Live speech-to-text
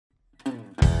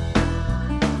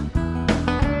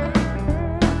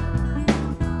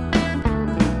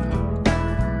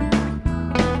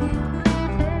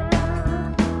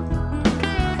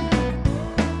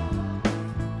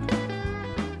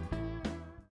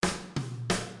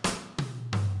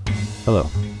Hello,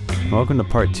 and welcome to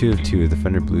part 2 of the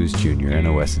Fender Blues Jr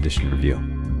NOS edition review.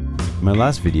 In my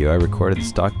last video I recorded the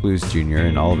stock Blues Jr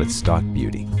in all of its stock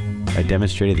beauty. I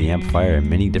demonstrated the amplifier in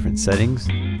many different settings,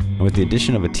 and with the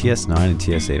addition of a TS9 and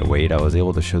TS808 I was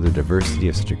able to show the diversity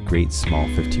of such a great small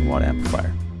 15-watt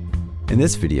amplifier. In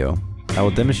this video, I will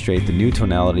demonstrate the new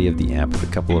tonality of the amp with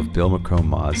a couple of BillM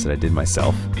mods that I did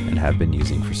myself and have been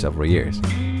using for several years.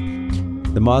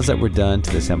 The mods that were done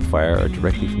to this amplifier are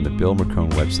directly from the BillM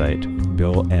website,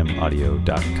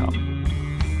 BillMaudio.com.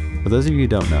 For those of you who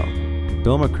don't know,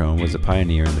 BillM was a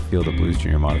pioneer in the field of Blues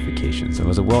Jr modifications and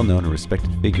was a well-known and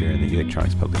respected figure in the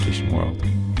electronics publication world.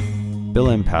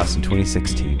 BillM passed in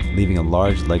 2016, leaving a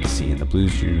large legacy in the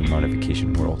Blues Jr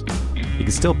modification world. You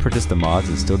can still purchase the mods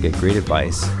and still get great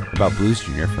advice about Blues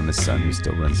Jr from his son who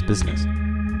still runs the business.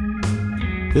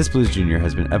 This Blues Jr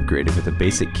has been upgraded with a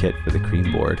basic kit for the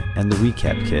cream board and the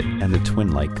recap kit and the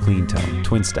twin-like clean tone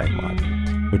twin stack mod,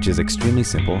 which is extremely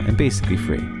simple and basically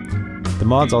free. The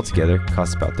mods altogether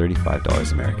cost about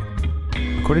 $35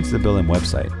 American. According to the BillM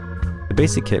website, the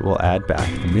basic kit will add back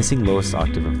the missing lowest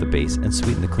octave of the bass and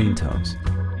sweeten the clean tones.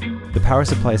 The power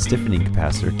supply stiffening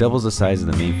capacitor doubles the size of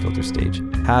the main filter stage,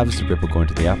 halves the ripple going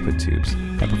to the output tubes,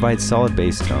 and provides solid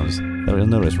bass tones that you'll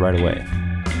notice right away.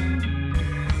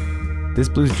 This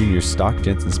Blues Jr stock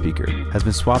Jensen speaker has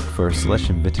been swapped for a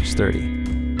Selection Vintage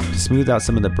 30. To smooth out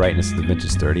some of the brightness of the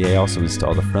Vintage 30, I also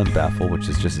installed a front baffle, which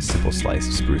is just a simple slice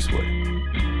of spruce wood.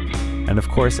 And of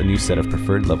course, a new set of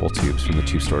preferred level tubes from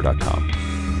thetubestore.com.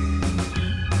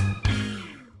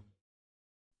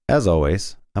 As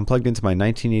always, I'm plugged into my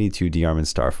 1982 DeArmond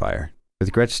Starfire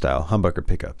with Gretsch-style humbucker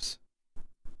pickups.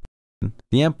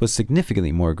 The amp was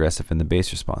significantly more aggressive in the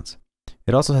bass response.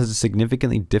 It also has a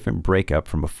significantly different breakup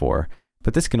from before,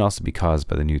 but this can also be caused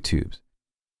by the new tubes.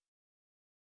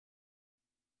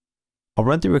 I'll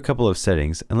run through a couple of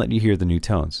settings and let you hear the new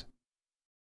tones.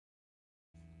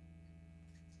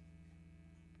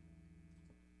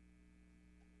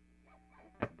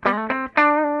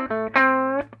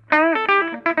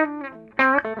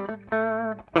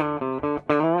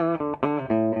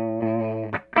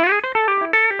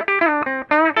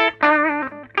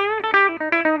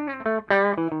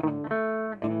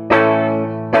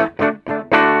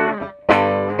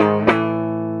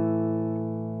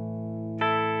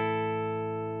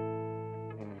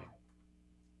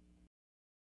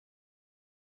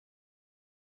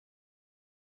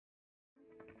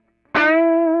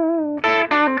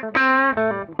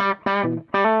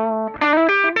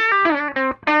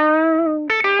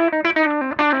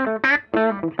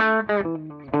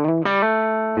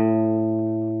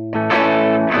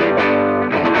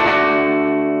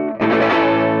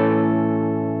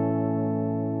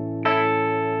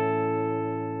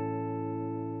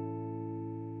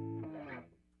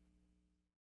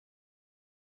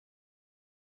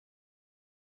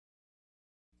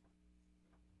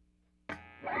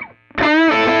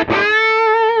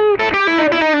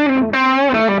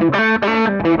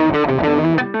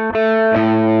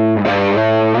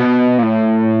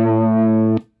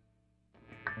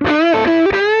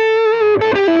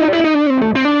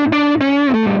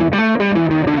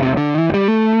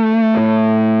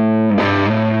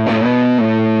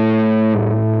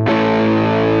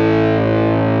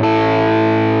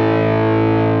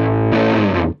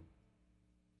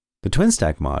 The twin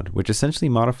stack mod, which essentially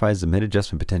modifies the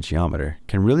mid-adjustment potentiometer,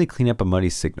 can really clean up a muddy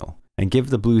signal and give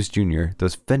the Blues Jr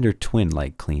those Fender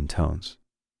twin-like clean tones.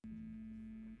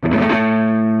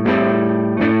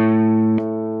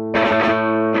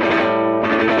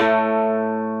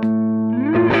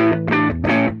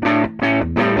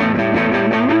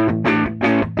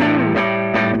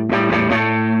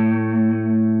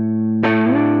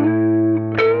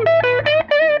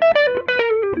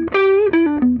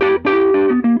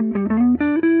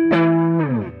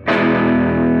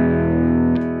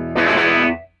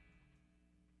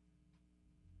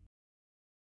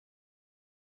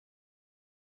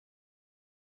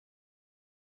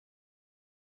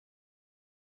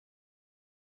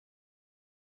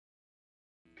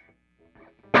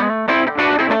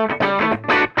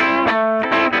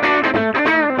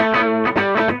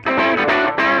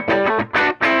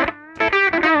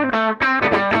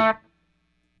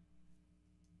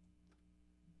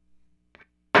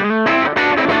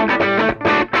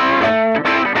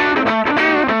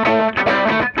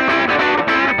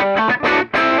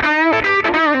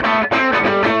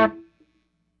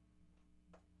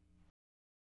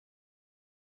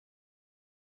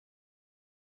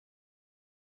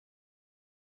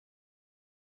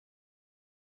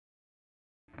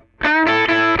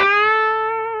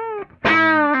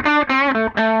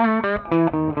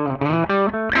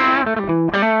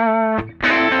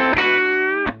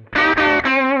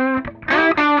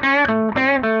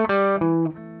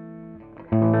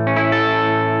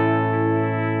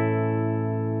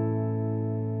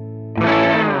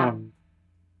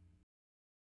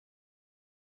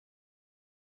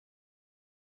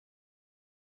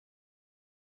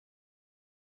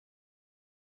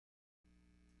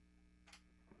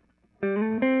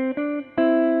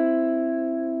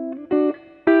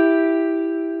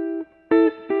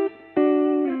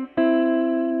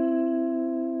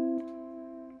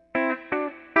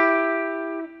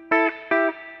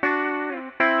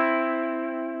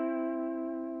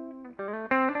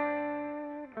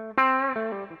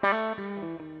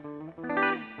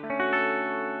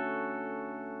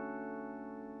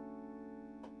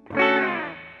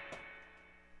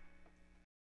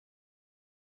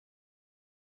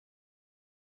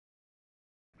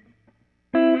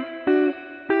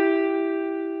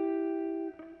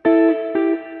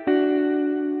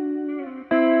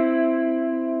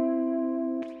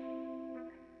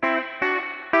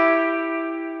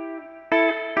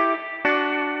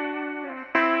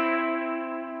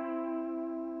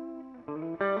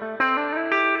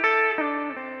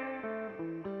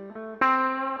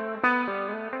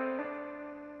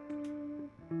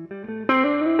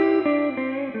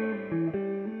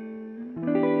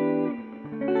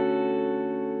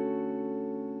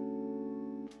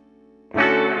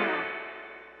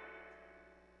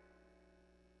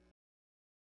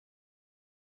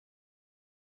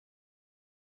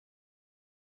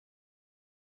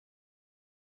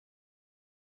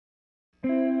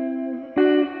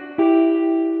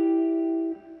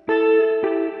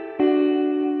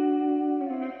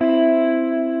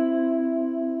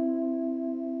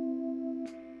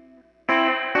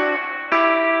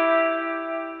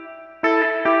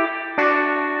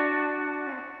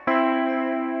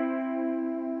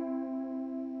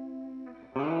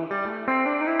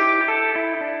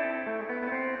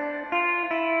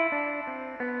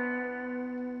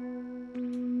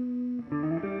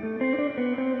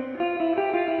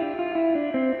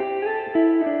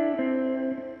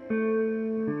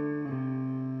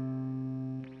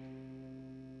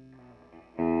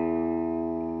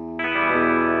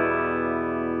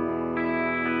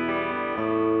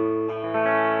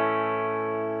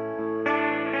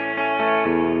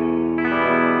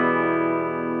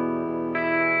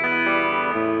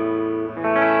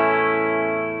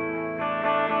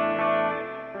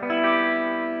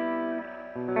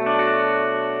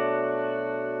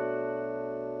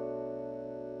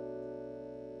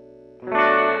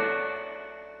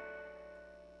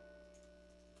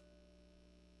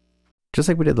 Just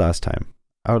like we did last time,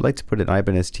 I would like to put an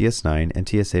Ibanez TS9 and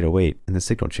TS808 in the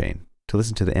signal chain to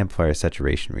listen to the amplifier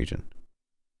saturation region.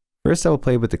 First I will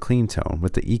play with the clean tone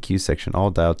with the EQ section all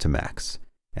dialed to max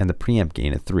and the preamp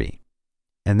gain at 3.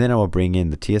 And then I will bring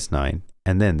in the TS9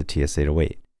 and then the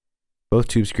TS808. Both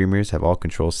tube screamers have all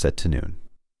controls set to noon.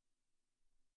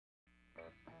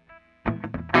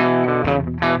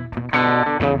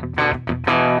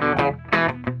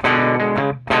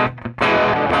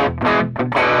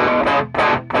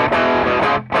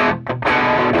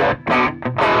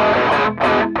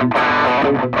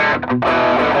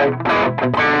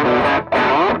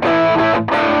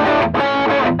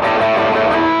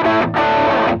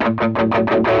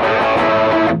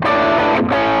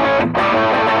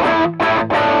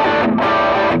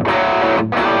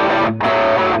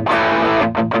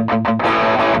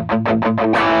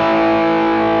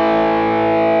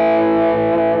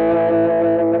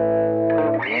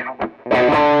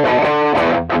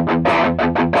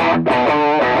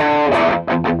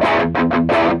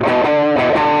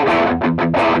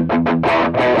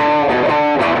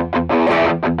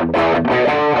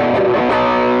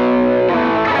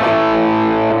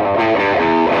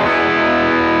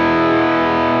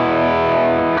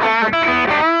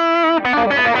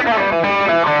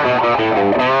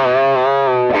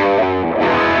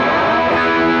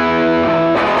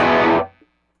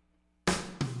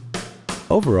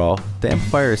 Overall, the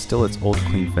amplifier is still its old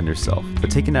clean Fender self, but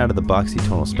taken out of the boxy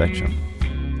tonal spectrum.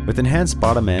 With enhanced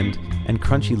bottom end and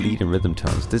crunchy lead and rhythm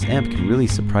tones, this amp can really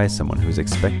surprise someone who is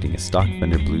expecting a stock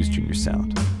Fender Blues Jr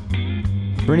sound.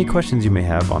 For any questions you may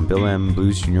have on BillM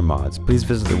Blues Jr mods, please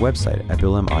visit their website at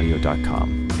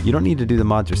billmaudio.com. You don't need to do the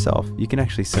mods yourself, you can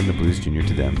actually send the Blues Jr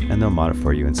to them and they'll mod it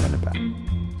for you and send it back.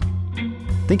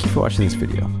 Thank you for watching this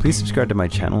video. Please subscribe to my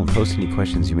channel and post any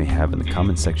questions you may have in the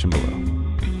comments section below.